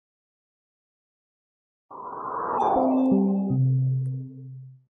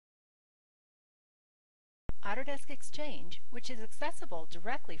Autodesk Exchange, which is accessible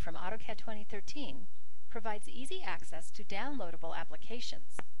directly from AutoCAD 2013, provides easy access to downloadable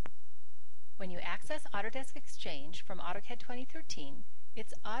applications. When you access Autodesk Exchange from AutoCAD 2013,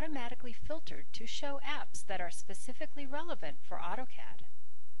 it's automatically filtered to show apps that are specifically relevant for AutoCAD.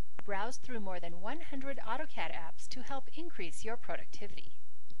 Browse through more than 100 AutoCAD apps to help increase your productivity.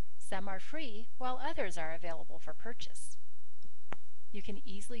 Some are free, while others are available for purchase. You can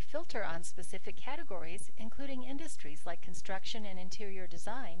easily filter on specific categories, including industries like construction and interior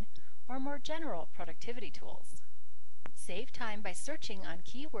design, or more general productivity tools. Save time by searching on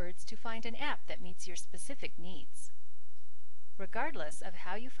keywords to find an app that meets your specific needs. Regardless of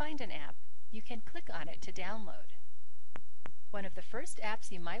how you find an app, you can click on it to download. One of the first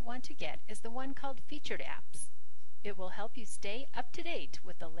apps you might want to get is the one called Featured Apps. It will help you stay up to date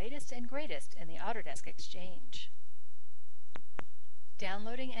with the latest and greatest in the Autodesk Exchange.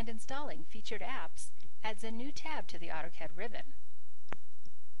 Downloading and installing Featured Apps adds a new tab to the AutoCAD ribbon.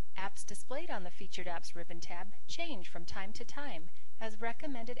 Apps displayed on the Featured Apps ribbon tab change from time to time as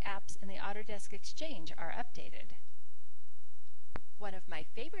recommended apps in the Autodesk Exchange are updated. One of my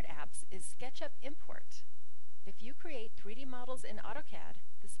favorite apps is Sketchup Import. If you create 3D models in AutoCAD,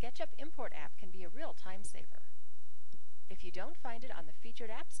 the Sketchup Import app can be a real time saver. If you don't find it on the Featured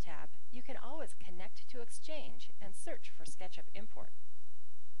Apps tab, you can always connect to Exchange and search for Sketchup Import.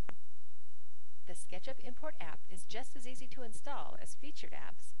 The Sketchup Import app is just as easy to install as Featured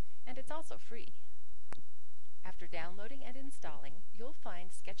Apps, and it's also free. After downloading and installing, you'll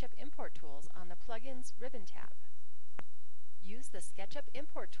find Sketchup Import tools on the Plugins ribbon tab. Use the Sketchup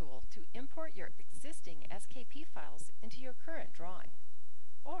Import tool to import your existing SKP files into your current drawing.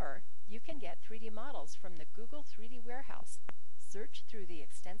 Or you can get 3D models from the Google 3D Warehouse, search through the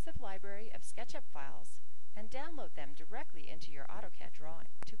extensive library of SketchUp files, and download them directly into your AutoCAD drawing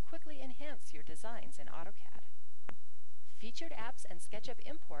to quickly enhance your designs in AutoCAD. Featured Apps and Sketchup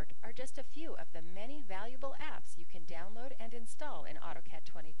Import are just a few of the many valuable apps you can download and install in AutoCAD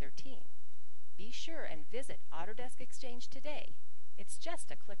 2013. Be sure and visit Autodesk Exchange today. It's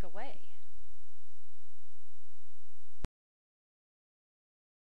just a click away.